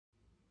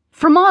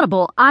From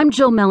Audible, I'm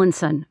Jill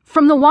Melanson.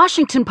 From the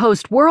Washington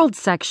Post World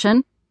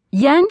section,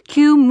 Yen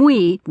Q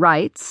Mui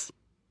writes,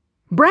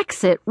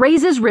 Brexit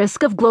raises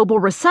risk of global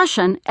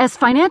recession as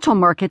financial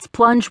markets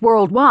plunge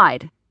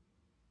worldwide.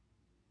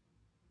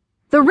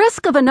 The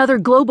risk of another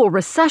global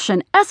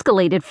recession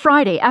escalated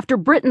Friday after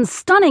Britain's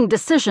stunning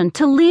decision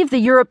to leave the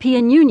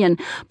European Union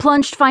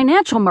plunged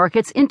financial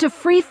markets into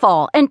free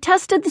fall and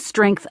tested the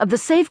strength of the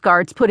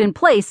safeguards put in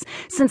place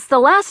since the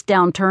last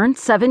downturn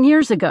 7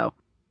 years ago.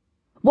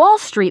 Wall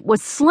Street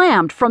was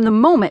slammed from the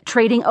moment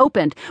trading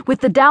opened, with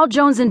the Dow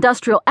Jones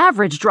Industrial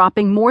Average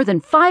dropping more than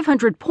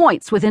 500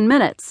 points within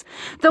minutes.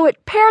 Though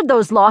it pared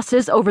those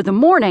losses over the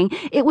morning,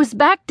 it was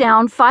back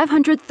down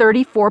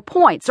 534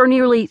 points, or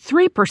nearly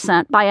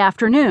 3% by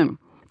afternoon.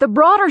 The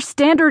broader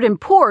Standard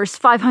 & Poor's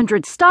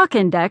 500 stock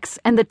index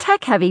and the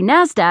tech-heavy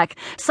NASDAQ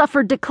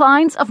suffered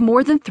declines of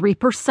more than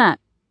 3%.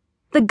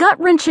 The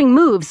gut-wrenching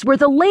moves were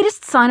the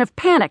latest sign of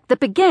panic that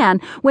began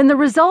when the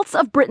results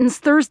of Britain's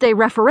Thursday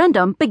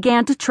referendum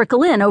began to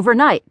trickle in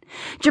overnight.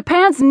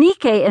 Japan's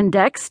Nikkei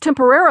index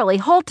temporarily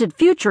halted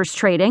futures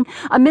trading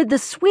amid the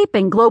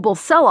sweeping global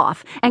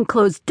sell-off and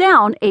closed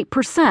down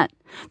 8%.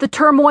 The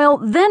turmoil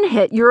then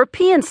hit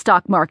European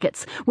stock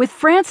markets, with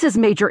France's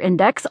major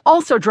index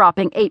also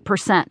dropping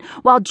 8%,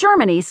 while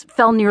Germany's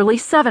fell nearly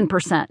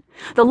 7%.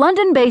 The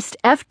London-based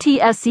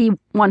FTSE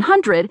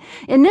 100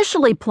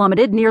 initially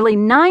plummeted nearly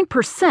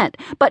 9%,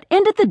 but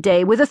ended the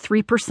day with a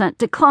 3%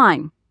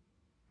 decline.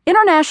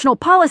 International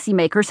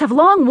policymakers have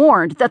long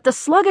warned that the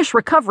sluggish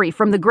recovery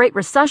from the Great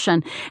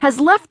Recession has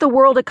left the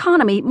world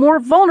economy more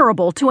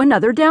vulnerable to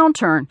another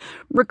downturn.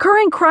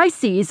 Recurring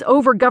crises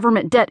over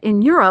government debt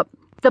in Europe,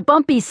 the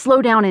bumpy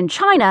slowdown in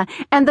China,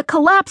 and the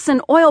collapse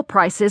in oil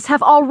prices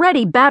have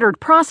already battered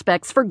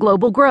prospects for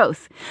global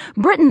growth.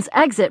 Britain's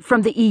exit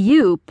from the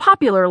EU,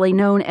 popularly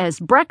known as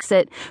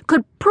Brexit,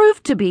 could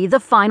prove to be the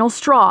final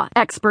straw,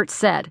 experts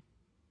said.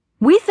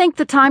 We think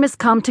the time has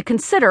come to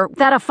consider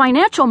that a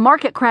financial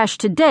market crash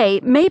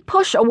today may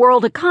push a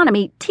world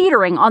economy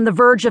teetering on the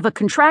verge of a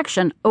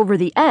contraction over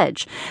the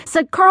edge,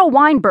 said Carl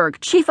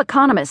Weinberg, chief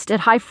economist at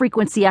High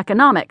Frequency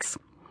Economics.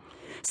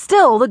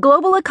 Still, the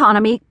global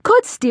economy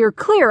could steer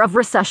clear of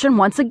recession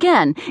once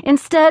again,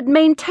 instead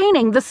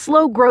maintaining the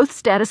slow growth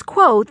status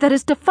quo that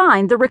has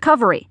defined the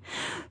recovery.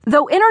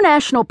 Though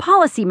international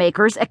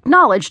policymakers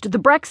acknowledged the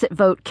Brexit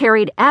vote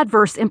carried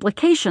adverse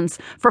implications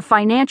for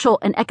financial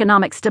and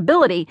economic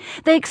stability,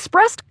 they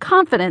expressed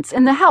confidence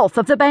in the health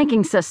of the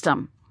banking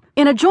system.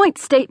 In a joint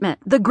statement,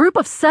 the group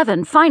of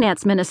 7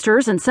 finance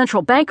ministers and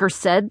central bankers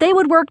said they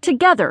would work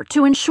together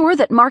to ensure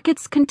that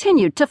markets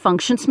continued to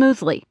function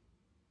smoothly.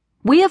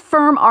 We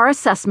affirm our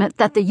assessment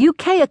that the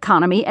UK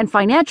economy and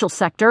financial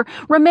sector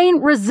remain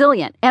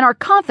resilient and are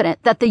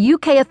confident that the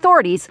UK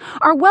authorities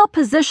are well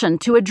positioned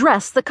to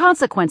address the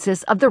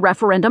consequences of the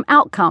referendum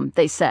outcome,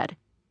 they said.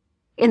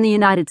 In the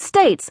United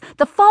States,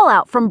 the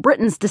fallout from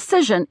Britain's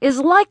decision is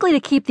likely to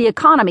keep the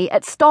economy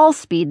at stall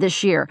speed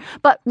this year,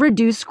 but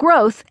reduce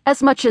growth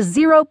as much as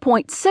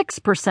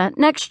 0.6%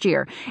 next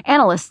year,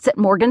 analysts at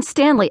Morgan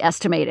Stanley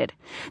estimated.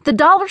 The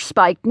dollar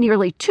spiked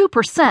nearly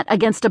 2%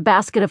 against a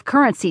basket of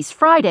currencies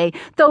Friday,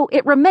 though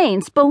it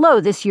remains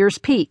below this year's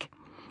peak.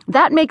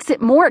 That makes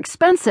it more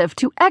expensive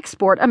to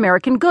export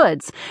American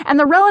goods, and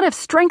the relative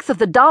strength of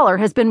the dollar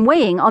has been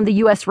weighing on the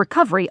U.S.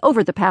 recovery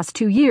over the past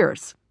 2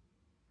 years.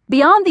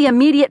 Beyond the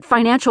immediate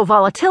financial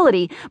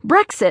volatility,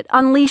 Brexit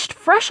unleashed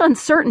fresh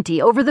uncertainty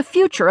over the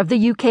future of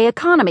the UK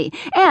economy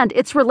and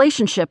its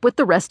relationship with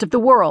the rest of the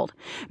world.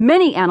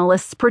 Many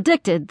analysts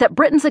predicted that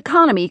Britain's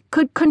economy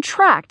could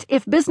contract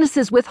if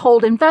businesses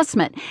withhold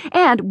investment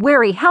and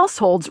wary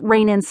households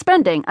rein in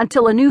spending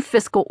until a new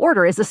fiscal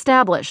order is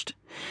established.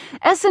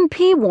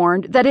 S&P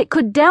warned that it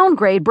could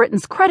downgrade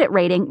Britain's credit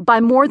rating by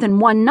more than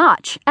 1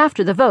 notch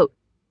after the vote.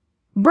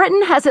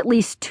 Britain has at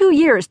least 2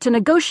 years to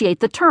negotiate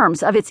the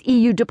terms of its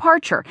EU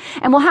departure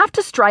and will have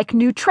to strike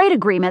new trade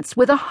agreements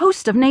with a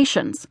host of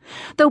nations.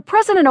 Though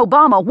President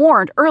Obama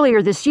warned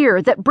earlier this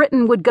year that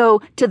Britain would go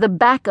to the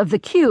back of the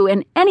queue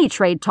in any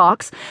trade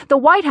talks, the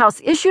White House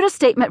issued a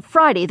statement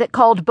Friday that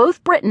called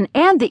both Britain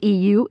and the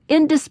EU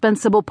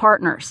indispensable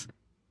partners.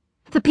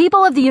 The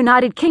people of the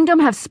United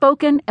Kingdom have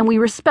spoken, and we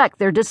respect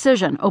their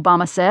decision,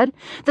 Obama said.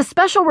 The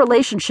special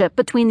relationship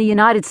between the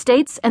United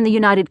States and the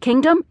United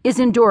Kingdom is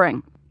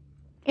enduring.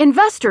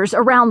 Investors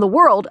around the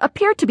world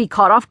appear to be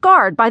caught off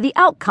guard by the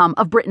outcome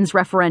of Britain's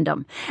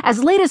referendum.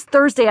 As late as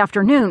Thursday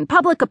afternoon,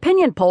 public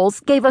opinion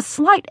polls gave a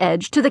slight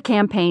edge to the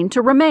campaign to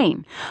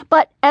remain.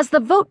 But as the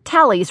vote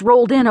tallies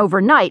rolled in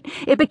overnight,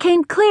 it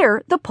became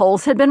clear the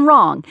polls had been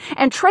wrong,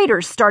 and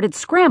traders started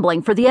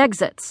scrambling for the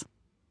exits.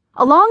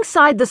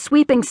 Alongside the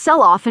sweeping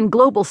sell-off in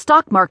global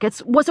stock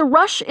markets was a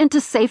rush into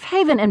safe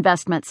haven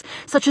investments,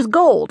 such as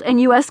gold and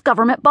U.S.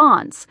 government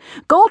bonds.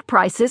 Gold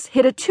prices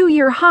hit a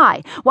 2-year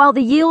high, while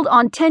the yield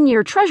on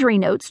 10-year Treasury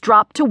notes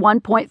dropped to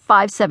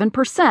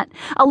 1.57%,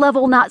 a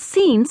level not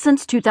seen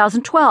since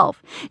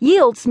 2012.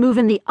 Yields move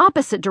in the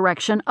opposite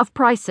direction of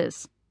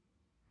prices.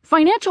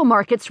 Financial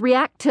markets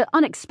react to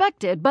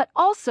unexpected but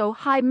also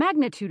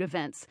high-magnitude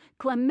events.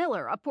 Clem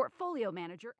Miller, a portfolio manager